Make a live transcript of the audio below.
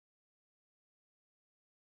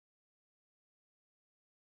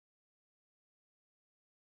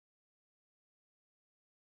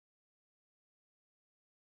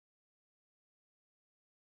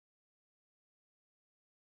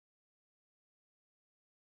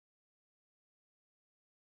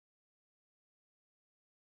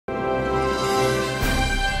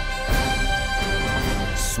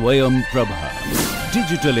Swayam Prabha.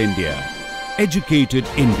 Digital India. Educated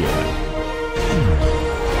India.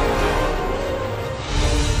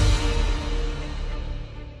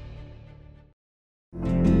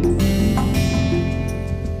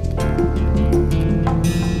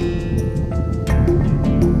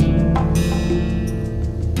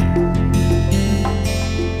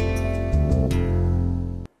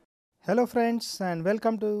 Hello friends, and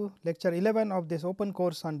welcome to lecture 11 of this open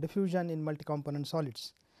course on diffusion in multi-component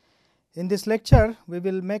solids. In this lecture, we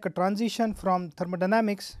will make a transition from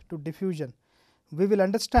thermodynamics to diffusion. We will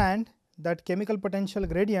understand that chemical potential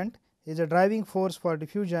gradient is a driving force for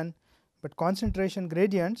diffusion, but concentration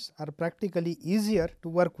gradients are practically easier to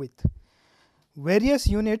work with. Various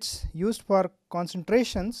units used for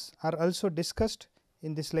concentrations are also discussed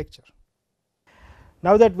in this lecture.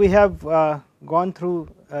 Now that we have gone through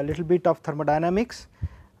a little bit of thermodynamics,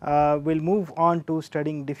 we will move on to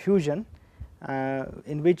studying diffusion,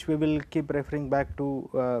 in which we will keep referring back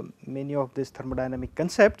to many of these thermodynamic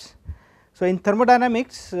concepts. So, in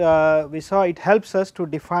thermodynamics we saw it helps us to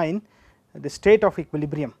define the state of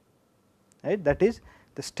equilibrium, right, that is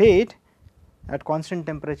the state at constant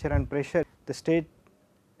temperature and pressure, the state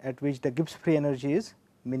at which the Gibbs free energy is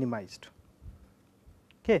minimized.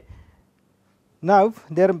 Okay. Now,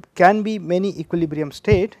 there can be many equilibrium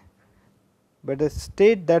state, but the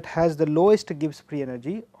state that has the lowest Gibbs free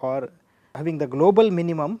energy or having the global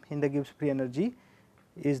minimum in the Gibbs free energy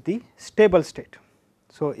is the stable state.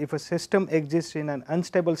 So, if a system exists in an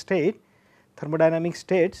unstable state, thermodynamics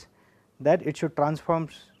states that it should transform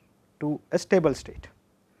to a stable state,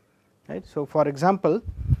 right. So, for example,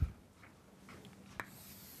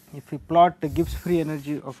 if we plot the Gibbs free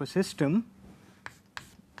energy of a system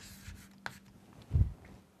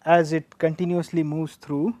as it continuously moves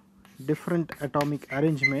through different atomic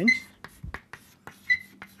arrangements,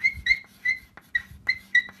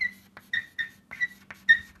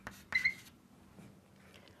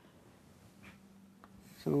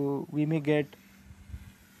 so we may get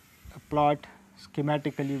a plot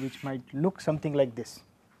schematically which might look something like this,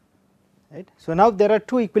 right. So, now there are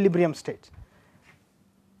two equilibrium states,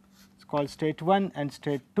 it is called state 1 and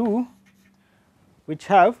state 2, which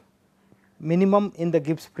have minimum in the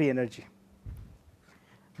Gibbs free energy,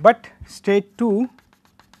 but state 2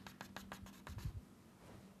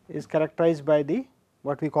 is characterized by the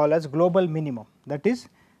what we call as global minimum, that is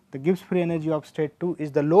the Gibbs free energy of state 2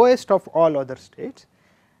 is the lowest of all other states,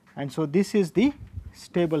 and so this is the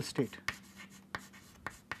stable state.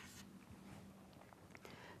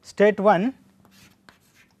 State 1,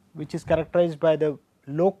 which is characterized by the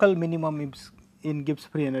local minimum in Gibbs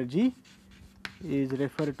free energy, is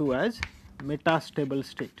referred to as metastable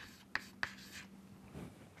state.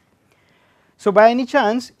 So, by any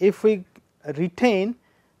chance if we retain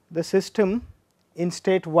the system in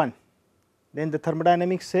state 1, then the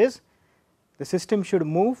thermodynamics says the system should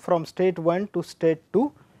move from state 1 to state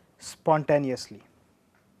 2 spontaneously.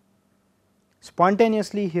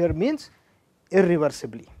 Spontaneously here means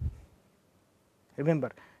irreversibly.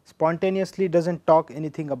 Remember, spontaneously does not talk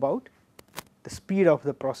anything about the speed of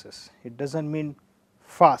the process, it does not mean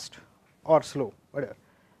fast or slow, whatever.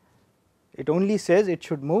 It only says it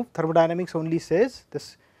should move, thermodynamics only says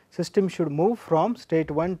this system should move from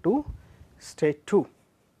state 1 to state 2.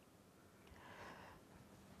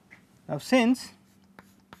 Now, since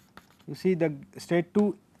you see the state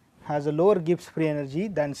 2 has a lower Gibbs free energy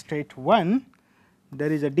than state 1,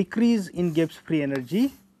 there is a decrease in Gibbs free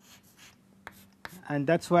energy, and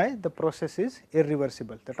that is why the process is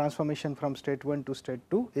irreversible. The transformation from state 1 to state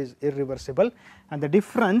 2 is irreversible, and the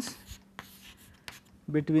difference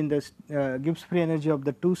between the Gibbs free energy of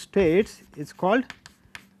the two states is called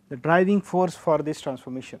the driving force for this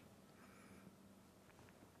transformation.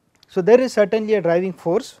 So, there is certainly a driving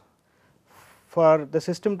force for the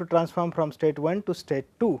system to transform from state 1 to state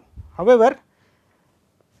 2. However,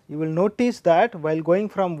 you will notice that while going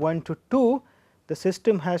from 1 to 2, the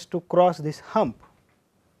system has to cross this hump.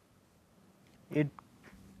 It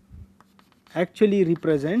actually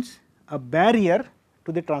represents a barrier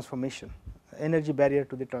to the transformation, energy barrier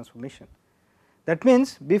to the transformation. That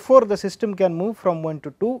means, before the system can move from 1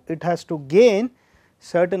 to 2, it has to gain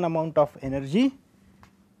certain amount of energy,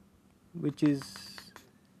 which is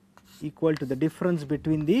equal to the difference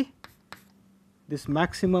between this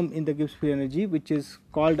maximum in the Gibbs free energy, which is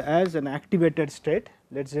called as an activated state,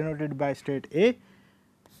 let us denote it by state A.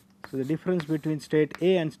 So, the difference between state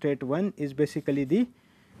A and state 1 is basically the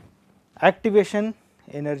activation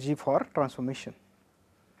energy for transformation.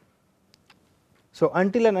 So,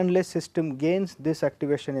 until and unless system gains this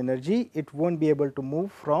activation energy, it will not be able to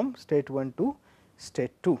move from state 1 to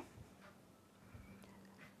state 2.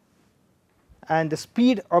 and the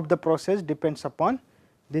speed of the process depends upon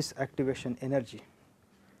this activation energy,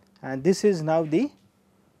 and this is now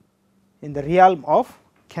in the realm of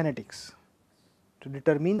kinetics to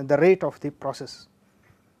determine the rate of the process.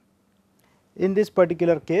 In this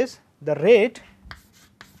particular case, the rate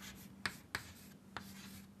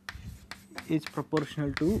is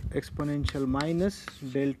proportional to exponential minus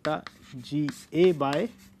delta G A by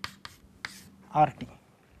R T.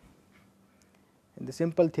 In the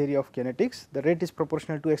simple theory of kinetics, the rate is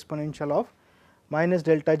proportional to exponential of minus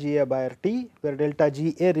delta G A by R T, where delta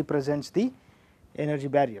G A represents the energy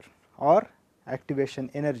barrier or activation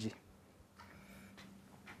energy,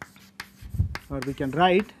 or we can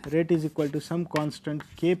write rate is equal to some constant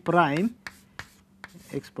k prime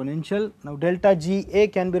exponential. Now, delta G A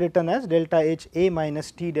can be written as delta H A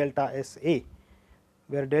minus T delta S A,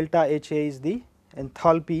 where delta H A is the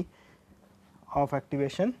enthalpy of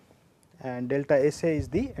activation and delta S A is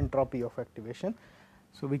the entropy of activation.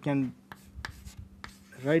 So, we can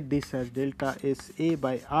write this as delta S A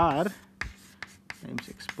by R times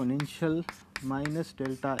exponential minus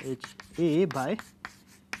delta H A by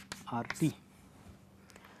R T.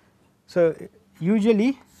 So,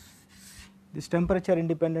 usually these temperature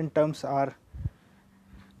independent terms are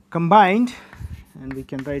combined, and we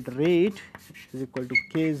can write rate is equal to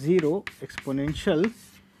K0 exponential,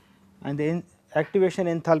 and the activation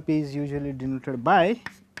enthalpy is usually denoted by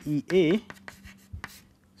EA.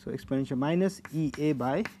 So, exponential minus EA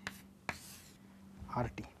by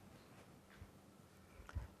RT.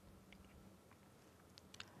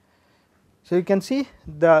 So, you can see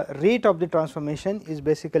the rate of the transformation is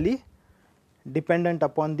basically dependent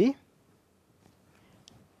upon the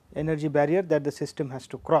energy barrier that the system has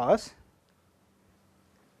to cross,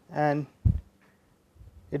 and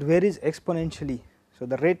it varies exponentially. So,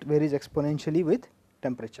 the rate varies exponentially with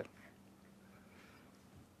temperature.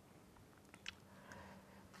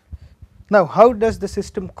 Now, how does the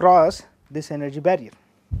system cross this energy barrier?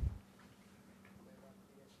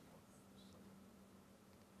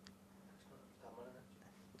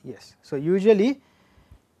 Yes. So, usually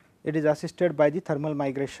it is assisted by the thermal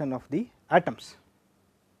migration of the atoms,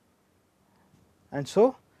 and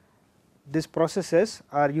so these processes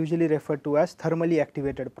are usually referred to as thermally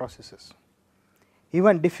activated processes.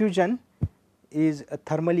 Even diffusion is a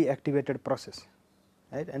thermally activated process,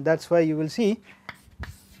 right, and that is why you will see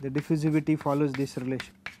the diffusivity follows this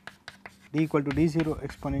relation, d equal to d0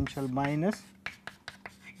 exponential minus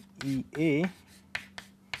EA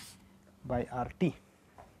by RT.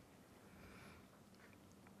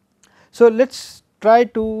 So, let us try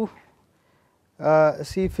to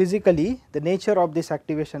see physically the nature of this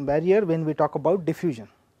activation barrier when we talk about diffusion.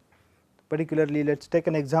 Particularly, let us take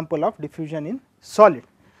an example of diffusion in solid.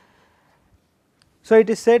 So, it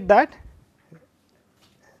is said that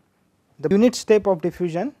the unit step of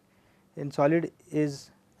diffusion in solid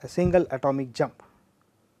is a single atomic jump.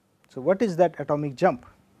 So, what is that atomic jump?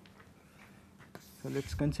 So, let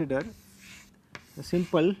us consider a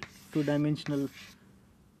simple two dimensional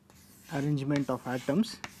arrangement of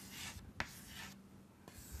atoms.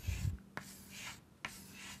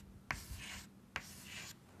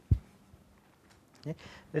 Okay.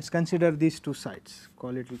 Let us consider these two sites,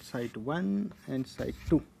 call it site 1 and site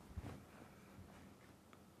 2.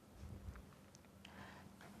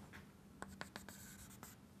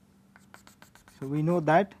 So, we know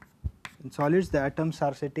that in solids the atoms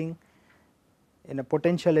are sitting in a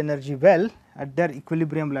potential energy well at their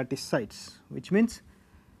equilibrium lattice sites, which means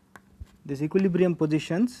these equilibrium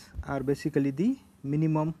positions are basically the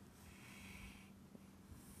minimum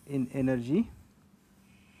in energy.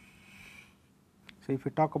 So, if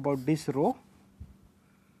we talk about this row,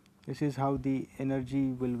 this is how the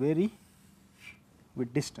energy will vary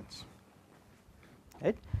with distance,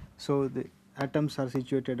 right. So, the atoms are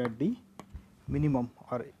situated at the minimum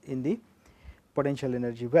or in the potential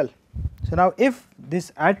energy well. So, now if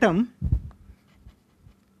this atom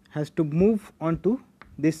has to move on to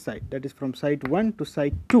this site, that is from site 1 to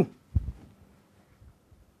site 2,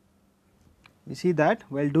 we see that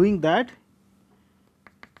while doing that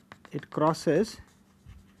it crosses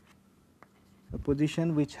a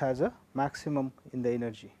position which has a maximum in the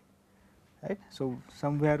energy, right. So,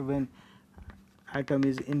 somewhere when atom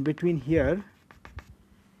is in between here,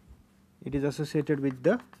 it is associated with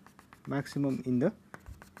the maximum in the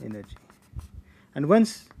energy, and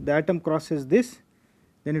once the atom crosses this,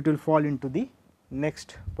 then it will fall into the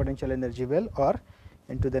next potential energy well or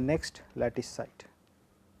into the next lattice site.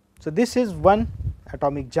 So, this is one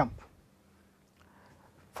atomic jump.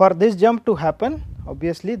 For this jump to happen,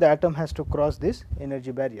 obviously the atom has to cross this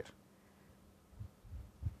energy barrier.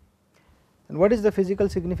 And what is the physical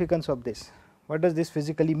significance of this? What does this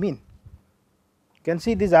physically mean? You can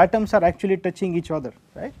see these atoms are actually touching each other,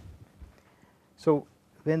 right. So,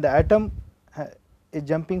 when the atom is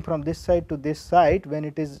jumping from this side to this side, when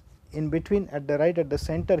it is in between at the right at the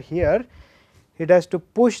center here, it has to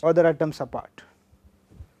push other atoms apart,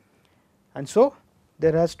 and so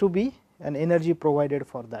there has to be an energy provided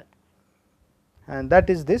for that, and that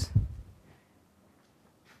is this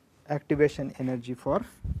activation energy for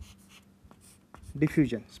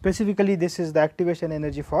diffusion. Specifically, this is the activation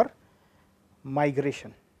energy for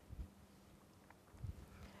migration.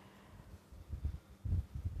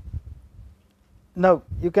 Now,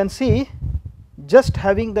 you can see just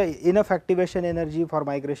having the enough activation energy for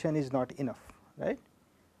migration is not enough, right.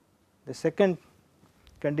 The second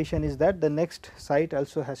condition is that the next site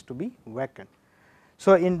also has to be vacant.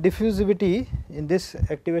 So, in diffusivity, in this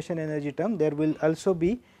activation energy term, there will also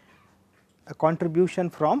be a contribution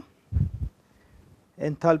from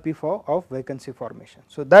enthalpy of vacancy formation.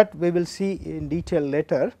 So, that we will see in detail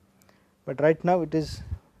later, but right now it is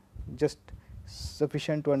just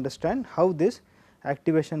sufficient to understand how this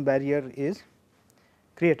activation barrier is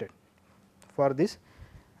created for this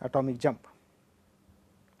atomic jump.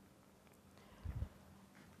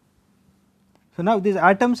 So, now these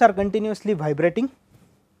atoms are continuously vibrating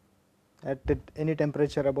at any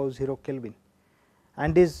temperature above 0 Kelvin,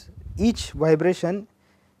 and each vibration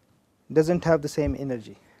does not have the same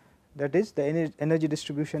energy, that is the energy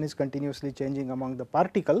distribution is continuously changing among the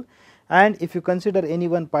particle, and if you consider any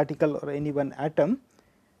one particle or any one atom,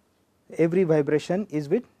 every vibration is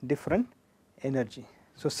with different energy.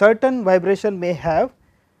 So, certain vibration may have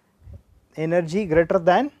energy greater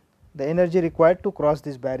than the energy required to cross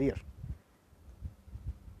this barrier,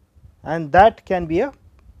 and that can be a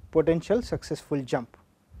potential successful jump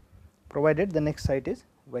provided the next site is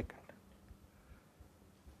vacant,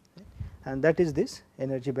 and that is this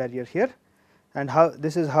energy barrier here, and how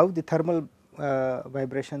this is how the thermal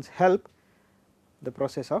vibrations help the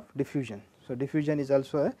process of diffusion. So, diffusion is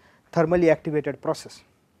also a thermally activated process.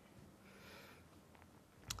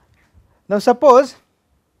 Now, suppose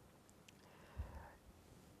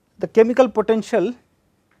the chemical potential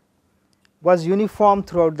was uniform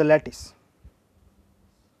throughout the lattice,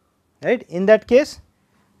 right. In that case,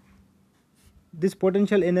 this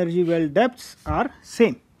potential energy well depths are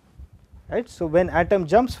same, right. So, when atom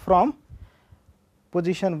jumps from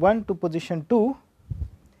position 1 to position 2,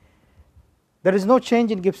 there is no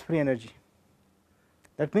change in Gibbs free energy.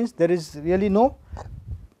 That means, there is really no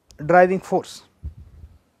driving force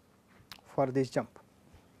for this jump.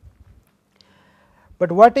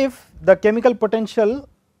 But what if the chemical potential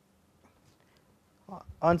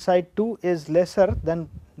on site 2 is lesser than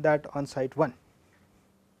that on site 1?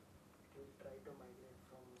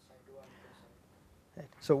 Right.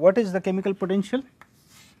 So, what is the chemical potential?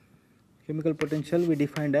 Chemical potential we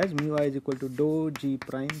defined as mu I is equal to dou G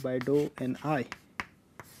prime by dou N I.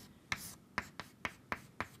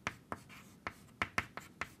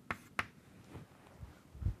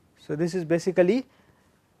 So, this is basically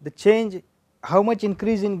the change, how much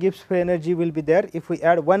increase in Gibbs free energy will be there if we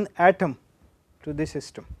add one atom to this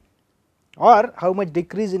system, or how much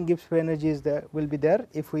decrease in Gibbs free energy is there will be there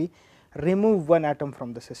if we remove one atom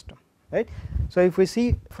from the system, right. So, if we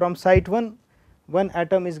see from site 1, one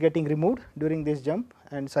atom is getting removed during this jump,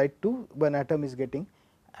 and site 2 one atom is getting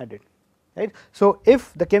added, right. So,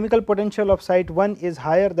 if the chemical potential of site 1 is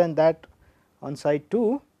higher than that on site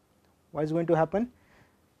 2, what is going to happen?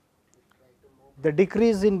 The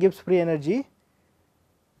decrease in Gibbs free energy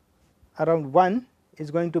around 1 is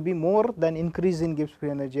going to be more than increase in Gibbs free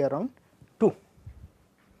energy around 2.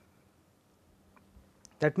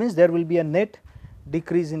 That means, there will be a net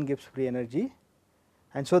decrease in Gibbs free energy,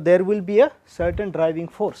 and so there will be a certain driving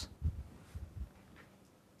force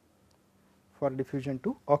for diffusion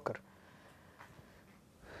to occur.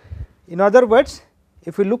 In other words,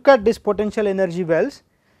 if we look at this potential energy wells,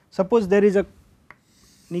 suppose there is a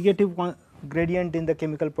negative gradient in the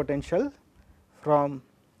chemical potential from,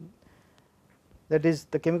 that is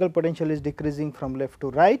the chemical potential is decreasing from left to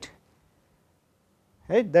right,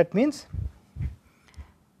 right. That means,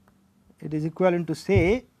 it is equivalent to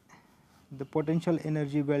say the potential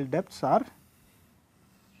energy well depths are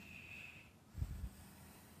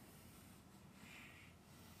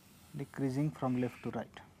decreasing from left to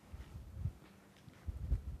right,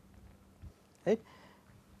 right.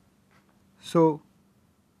 So,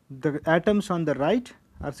 the atoms on the right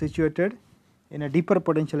are situated in a deeper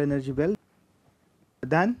potential energy well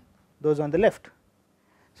than those on the left.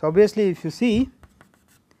 So, obviously, if you see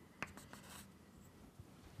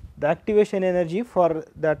the activation energy for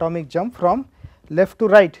the atomic jump from left to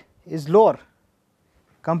right is lower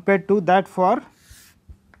compared to that for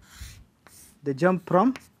the jump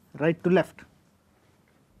from right to left,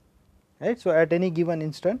 right. So, at any given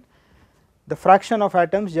instant the fraction of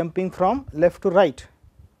atoms jumping from left to right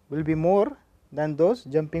will be more than those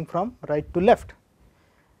jumping from right to left,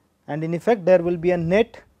 and in effect there will be a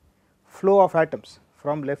net flow of atoms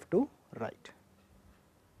from left to right.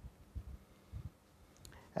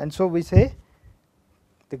 And so, we say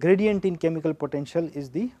the gradient in chemical potential is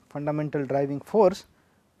the fundamental driving force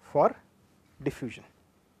for diffusion.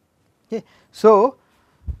 Okay. So,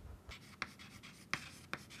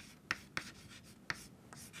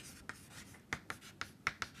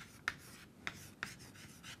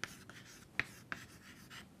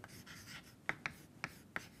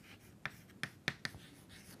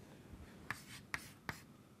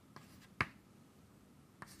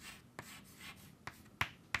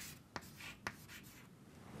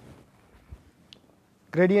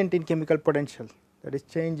 gradient in chemical potential, that is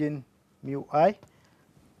change in mu I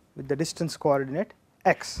with the distance coordinate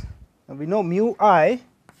x. Now, we know mu I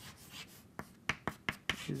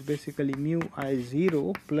is basically mu I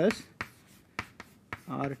 0 plus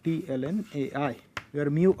R T ln A I, where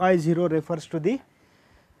mu I 0 refers to the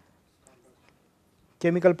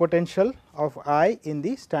chemical potential of I in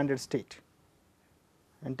the standard state,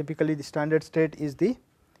 and typically the standard state is the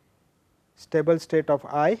stable state of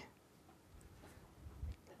I,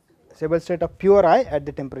 stable state of pure I at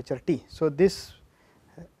the temperature T. So, this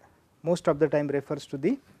most of the time refers to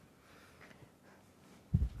the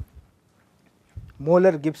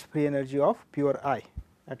molar Gibbs free energy of pure I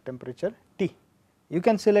at temperature T. You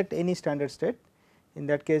can select any standard state, in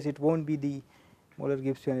that case it will not be the molar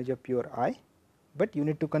Gibbs free energy of pure I, but you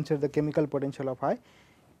need to consider the chemical potential of I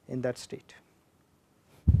in that state.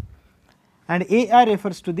 And AI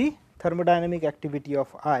refers to the thermodynamic activity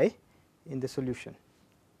of I in the solution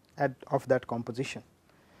of that composition.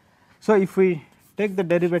 So, if we take the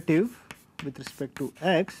derivative with respect to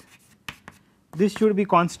x, this should be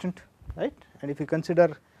constant, right, and if we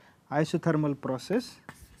consider isothermal process,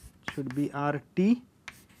 it should be R T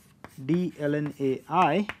d ln A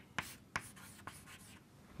I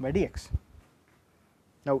by dx.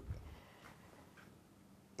 Now,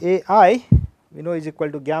 A I we know is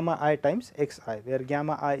equal to gamma I times x I, where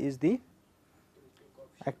gamma I is the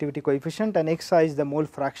activity coefficient and x I is the mole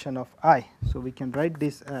fraction of I. So, we can write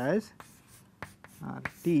this as R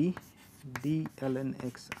T d ln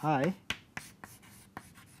x I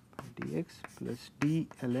dx plus d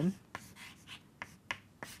ln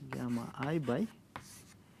gamma I by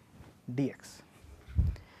dx.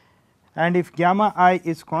 And if gamma I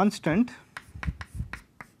is constant,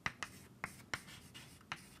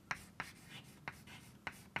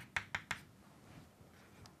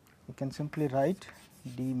 we can simply write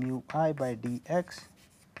d mu I by dx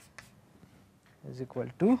is equal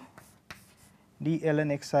to d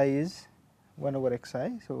ln x I is 1 over x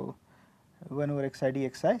I. So, 1 over x I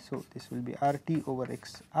dx I. So, this will be R T over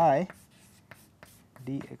x I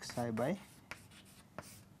dx I by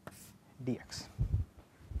dx.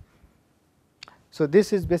 So,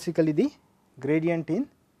 this is basically the gradient in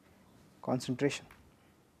concentration.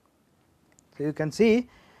 So, you can see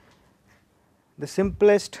the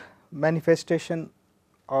simplest manifestation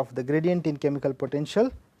of the gradient in chemical potential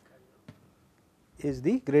is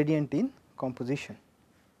the gradient in composition,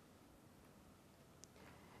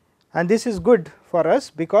 and this is good for us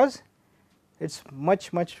because it is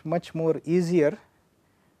much more easier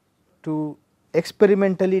to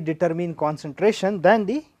experimentally determine concentration than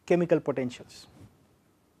the chemical potentials,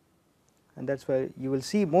 and that is why you will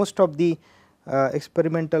see most of the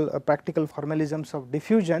experimental practical formalisms of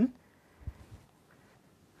diffusion,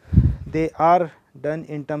 they are done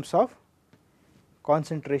in terms of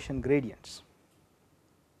concentration gradients.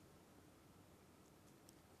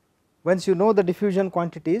 Once you know the diffusion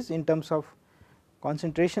quantities in terms of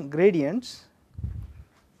concentration gradients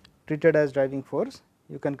treated as driving force,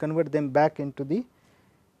 you can convert them back into the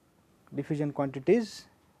diffusion quantities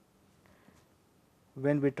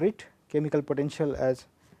when we treat chemical potential as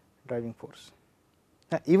driving force.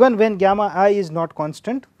 Now, even when gamma I is not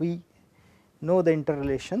constant, we know the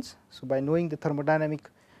interrelations. So, by knowing the thermodynamic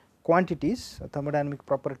quantities, thermodynamic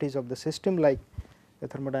properties of the system, like the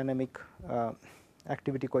thermodynamic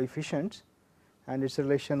activity coefficients and its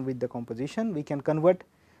relation with the composition, we can convert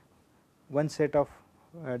one set of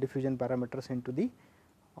diffusion parameters into the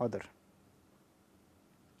other.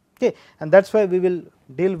 Okay, and that is why we will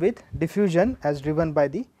deal with diffusion as driven by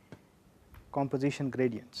the composition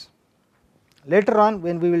gradients. Later on,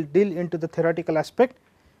 when we will deal into the theoretical aspect,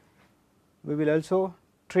 we will also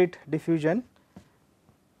treat diffusion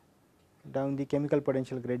down the chemical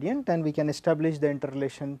potential gradient, and we can establish the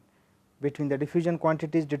interrelation between the diffusion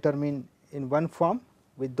quantities determined in one form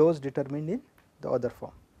with those determined in the other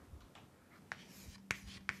form.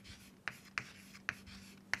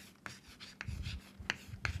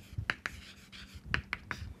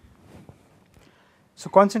 So,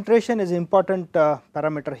 concentration is an important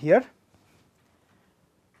parameter here,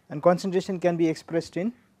 and concentration can be expressed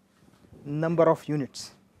in number of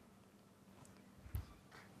units.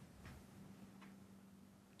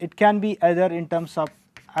 It can be either in terms of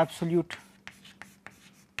absolute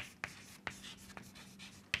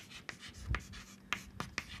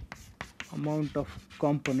amount of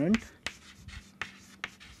component,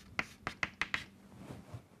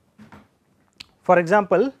 for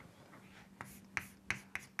example,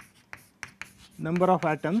 number of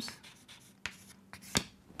atoms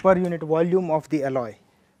per unit volume of the alloy,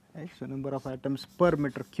 right. So, number of atoms per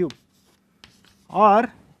meter cube,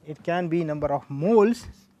 or it can be number of moles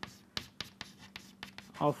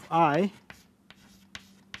of I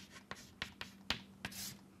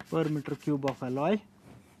per meter cube of alloy,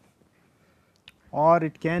 or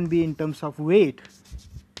it can be in terms of weight,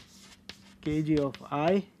 kg of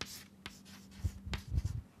I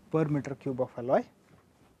per meter cube of alloy,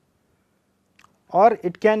 or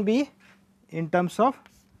it can be in terms of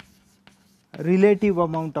relative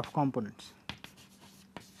amount of components.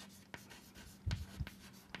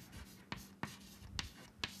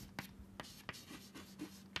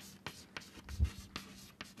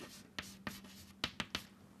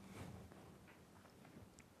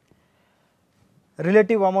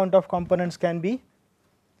 Relative amount of components can be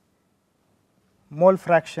mole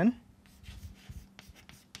fraction,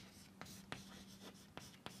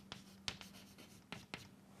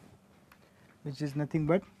 which is nothing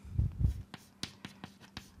but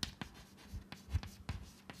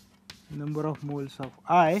number of moles of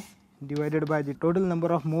I divided by the total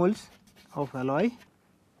number of moles of alloy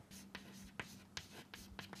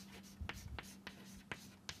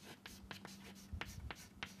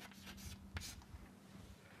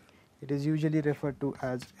it is usually referred to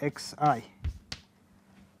as Xi.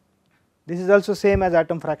 This is also same as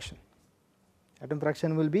atom fraction. Atom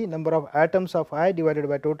fraction will be number of atoms of I divided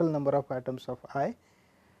by total number of atoms of I,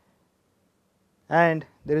 and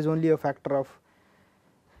there is only a factor of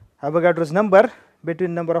Avogadro's number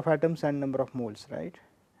between number of atoms and number of moles, right.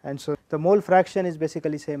 And so, the mole fraction is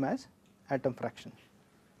basically same as atom fraction,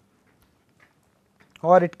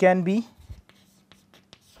 or it can be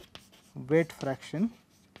weight fraction,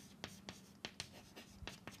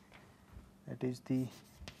 that is the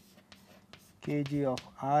kg of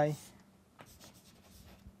I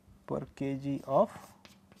per kg of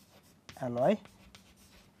alloy,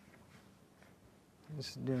 this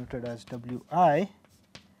is denoted as Wi,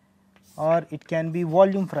 or it can be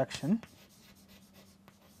volume fraction,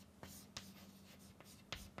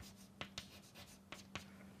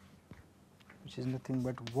 which is nothing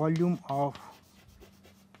but volume of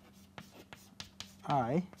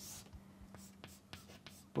I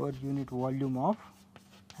per unit volume of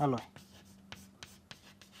alloy,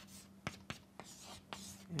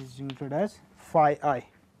 is denoted as phi I.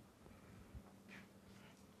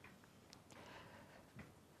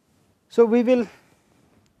 So, we will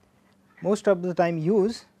most of the time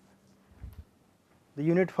use the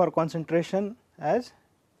unit for concentration as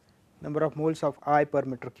number of moles of I per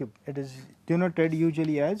meter cube. It is denoted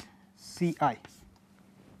usually as Ci,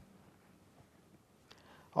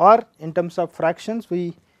 or in terms of fractions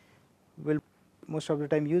we will most of the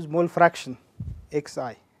time use mole fraction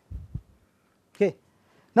Xi. Okay.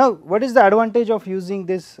 Now, what is the advantage of using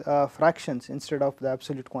these fractions instead of the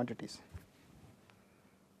absolute quantities?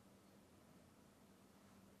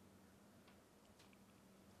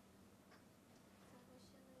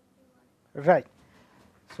 Right.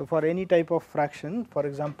 So, for any type of fraction, for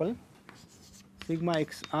example, sigma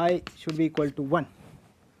xi should be equal to 1,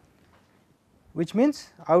 which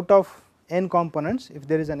means out of n components, if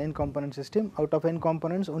there is an n component system, out of n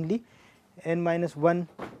components only n minus 1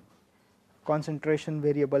 concentration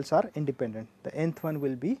variables are independent, the nth one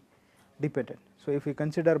will be dependent. So, if we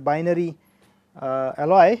consider binary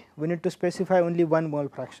alloy, we need to specify only one mole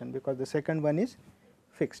fraction because the second one is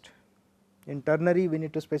fixed. In ternary, we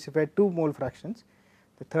need to specify 2 mole fractions,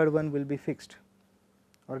 the third one will be fixed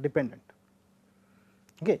or dependent.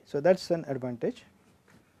 Okay. So, that is an advantage.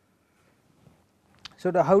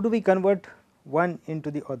 So, how do we convert one into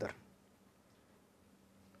the other?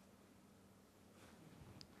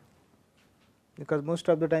 Because most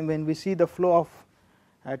of the time when we see the flow of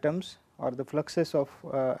atoms or the fluxes of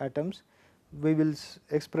atoms, we will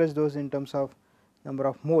express those in terms of number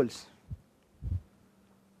of moles.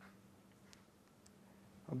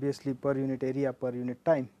 obviously per unit area per unit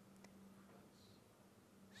time.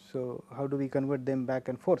 So, how do we convert them back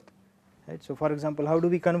and forth, right? So, for example, how do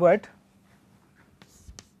we convert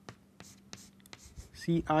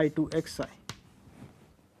Ci to Xi?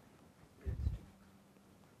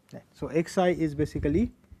 Right. So, Xi is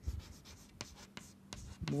basically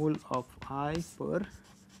mole of I per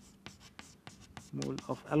mole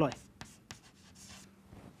of alloy,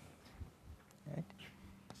 right,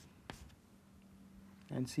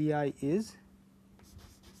 and Ci is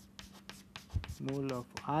mole of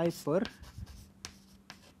I per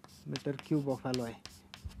meter cube of alloy.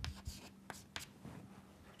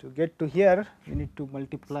 To get to here, we need to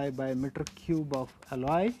multiply by meter cube of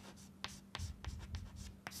alloy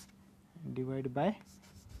and divide by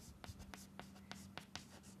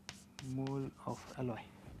mole of alloy,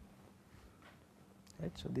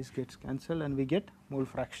 right. So, this gets cancelled and we get mole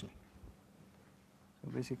fraction. So,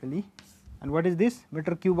 basically, and what is this?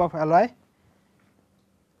 Meter cube of alloy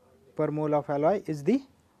per mole of alloy is the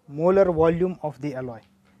molar volume of the alloy.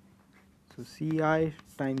 So, Ci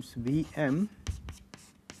times Vm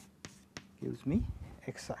gives me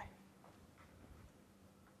Xi.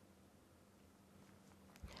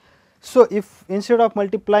 So, if instead of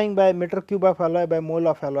multiplying by meter cube of alloy by mole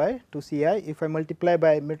of alloy to Ci, if I multiply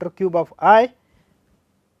by meter cube of I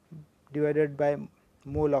divided by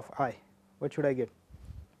mole of I, what should I get?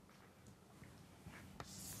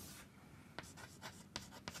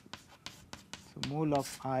 So, mole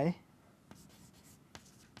of I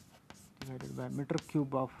divided by meter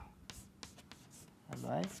cube of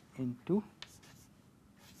alloy into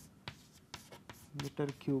meter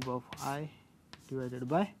cube of I divided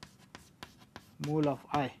by mole of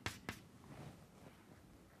I.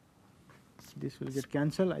 This will get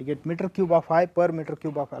cancelled. I get meter cube of I per meter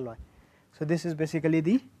cube of alloy. So, this is basically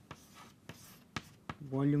the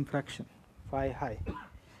volume fraction phi I.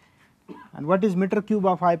 And what is meter cube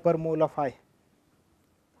of I per mole of I?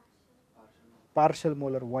 Partial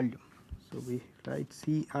molar volume. So, we write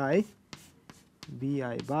Ci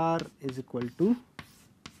Vi bar is equal to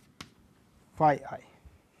phi I.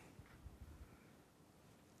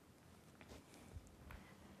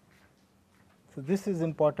 So, this is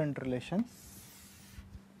important relation.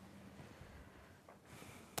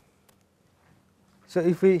 So,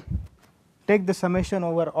 if we take the summation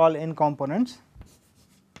over all n components,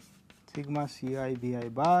 sigma Ci Vi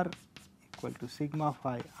bar equal to sigma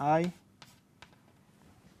phi I,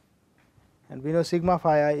 and we know sigma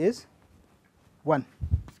phi I is 1.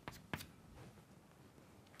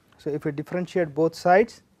 So, if we differentiate both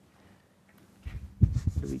sides,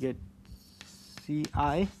 we get Ci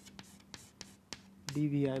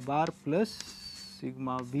dVi bar plus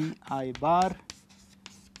sigma Vi bar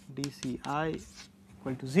dCi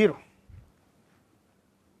equal to 0.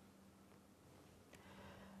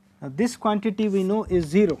 Now, this quantity we know is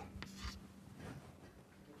 0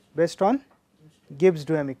 based on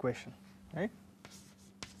Gibbs-Duhem equation, right.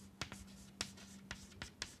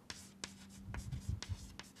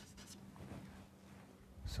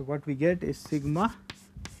 So, what we get is sigma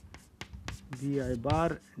Vi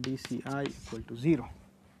bar dCi equal to 0.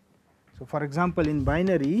 So, for example, in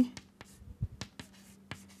binary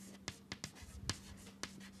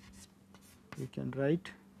we can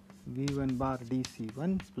write V1 bar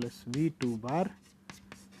dC1 plus V2 bar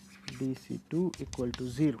dC2 equal to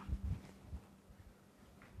 0.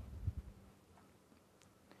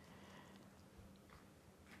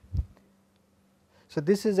 So,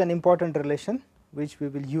 this is an important relation which we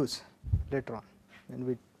will use later on when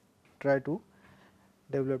we try to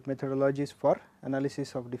develop methodologies for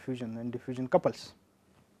analysis of diffusion and diffusion couples.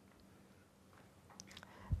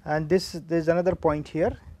 And there is another point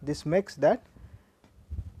here. This makes that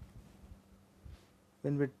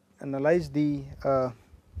when we analyze the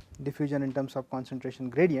diffusion in terms of concentration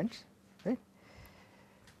gradients, right,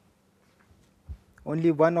 only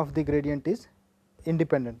one of the gradient is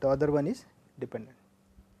independent, the other one is dependent,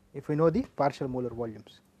 if we know the partial molar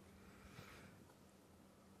volumes.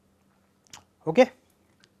 Okay.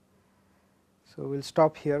 So, we will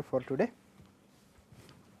stop here for today.